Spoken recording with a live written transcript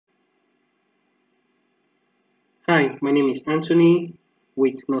Hi, my name is Anthony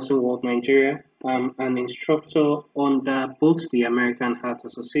with Nursing World Nigeria. I'm an instructor under both the American Heart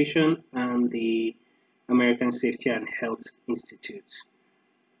Association and the American Safety and Health Institute.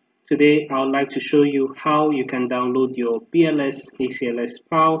 Today, I would like to show you how you can download your BLS, ACLS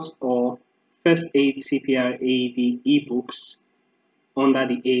PALS or First Aid CPR AED ebooks under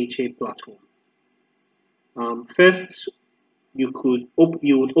the AHA platform. First, you would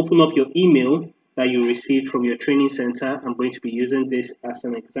open up your email that you received from your training center. I'm going to be using this as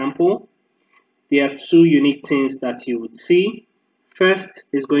an example. There are two unique things that you would see. First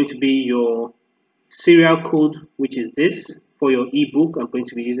is going to be your serial code, which is this for your ebook. I'm going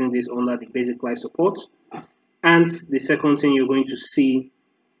to be using this under the basic life support. And the second thing you're going to see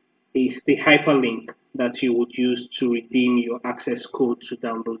is the hyperlink that you would use to redeem your access code to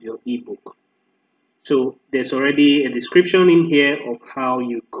download your ebook. So there's already a description in here of how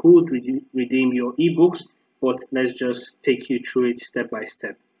you could redeem your ebooks, but let's just take you through it step by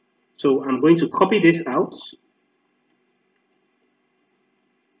step. So I'm going to copy this out.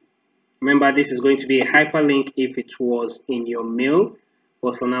 Remember, this is going to be a hyperlink if it was in your mail,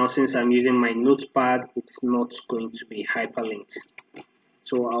 but for now, since I'm using my notepad, it's not going to be hyperlinked.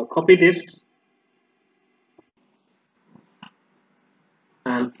 So I'll copy this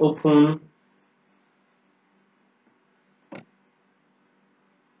and open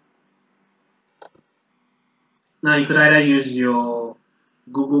Now you could either use your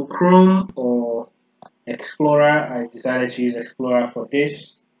Google Chrome or Explorer. I decided to use Explorer for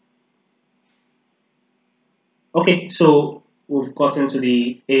this. Okay, so we've gotten to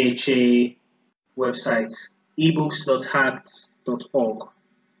the AHA website, ebooks.hacked.org.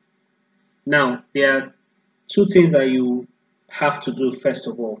 Now, there are two things that you have to do first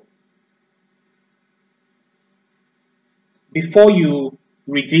of all. Before you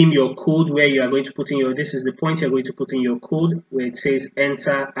redeem your code where you are going to put in this is the point you're going to put in your code where it says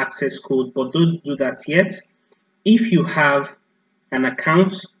enter access code, but don't do that yet. If you have an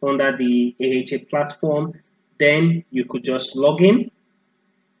account under the AHA platform, then you could just log in.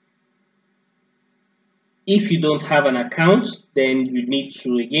 If you don't have an account, then you need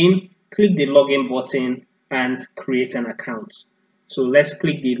to again click the login button and create an account. So let's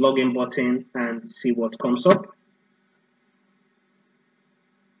click the login button and see what comes up.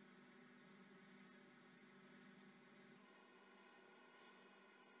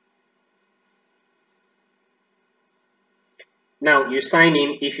 Now you sign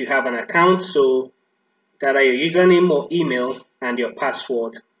in if you have an account, so it's either your username or email and your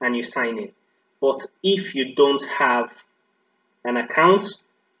password, and you sign in. But if you don't have an account,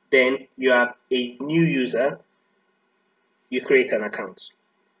 then you are a new user, you create an account.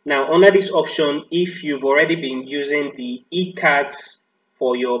 Now under this option, if you've already been using the e-cards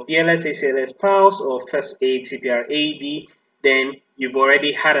for your BLS, ACLS PALS or First Aid CPR AED, then you've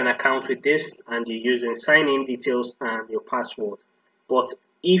already had an account with this and you're using sign-in details and your password. But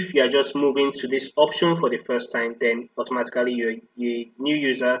if you're just moving to this option for the first time, then automatically you're a new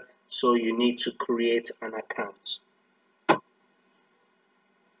user, so you need to create an account.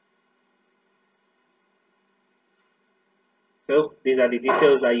 So these are the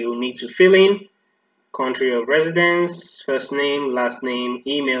details that you'll need to fill in: country of residence, first name, last name,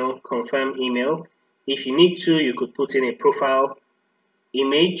 email, confirm email. If you need to, you could put in a profile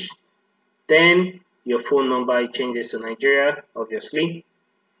image. Then your phone number changes to Nigeria, obviously.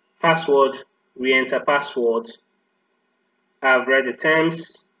 Password, re-enter password. I've read the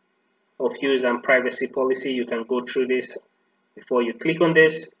terms of use and privacy policy. You can go through this before you click on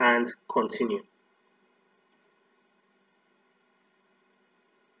this and continue.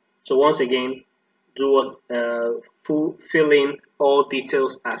 So once again, fill in all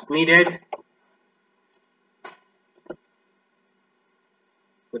details as needed.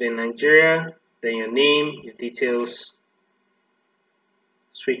 Put in Nigeria, then your name, your details.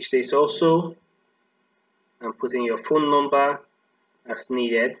 Switch this also and put in your phone number as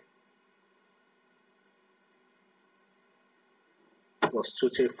needed.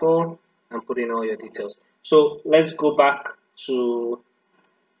 +234 and put in all your details. So let's go back to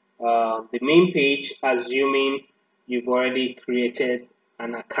the main page, assuming you've already created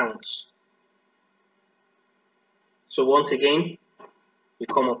an account. So once again, we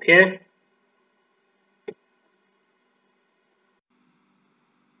come up here.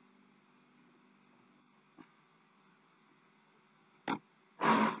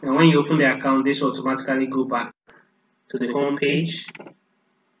 And when you open the account, this automatically go back to the home page.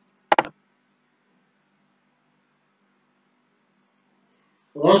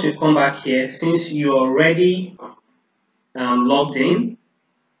 Once you come back here, since you already logged in,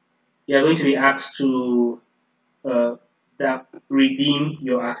 you are going to be asked to that redeem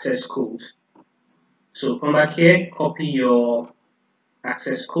your access code. So come back here, copy your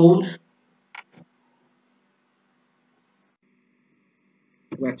access code,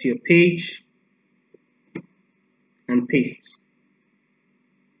 go back to your page and paste.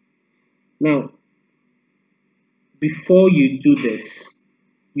 Now, before you do this,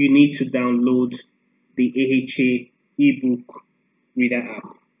 you need to download the AHA ebook reader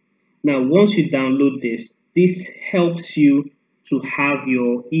app. Now, once you download this helps you to have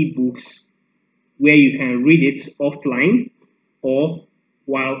your ebooks where you can read it offline or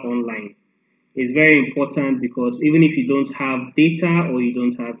while online. It's very important because even if you don't have data or you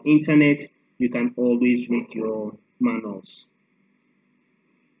don't have internet, you can always read your manuals.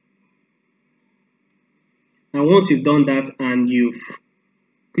 Now, once you've done that and you've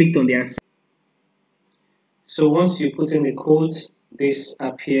clicked on the access, so once you put in the code, this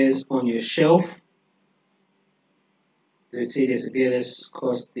appears on your shelf. You see this BLS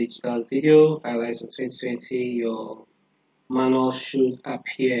course digital video highlights of 2020. Your manual should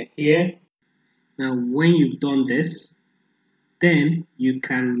appear here. Now, when you've done this, then you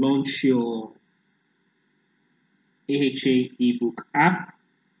can launch your AHA ebook app.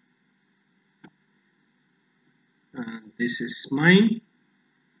 And this is mine.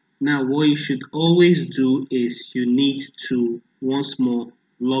 Now, what you should always do is you need to once more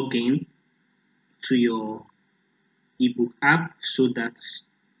log in to your ebook app so that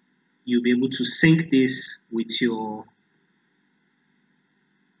you'll be able to sync this with your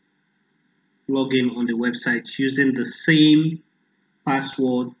login on the website using the same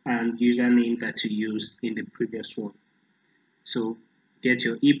password and username that you used in the previous one. So get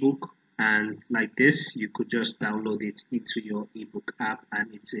your ebook, and like this you could just download it into your ebook app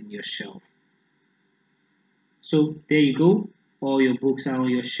and it's in your shelf. So there you go, all your books are on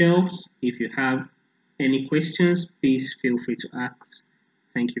your shelves. If you have any questions, please feel free to ask.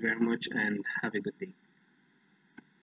 Thank you very much and have a good day.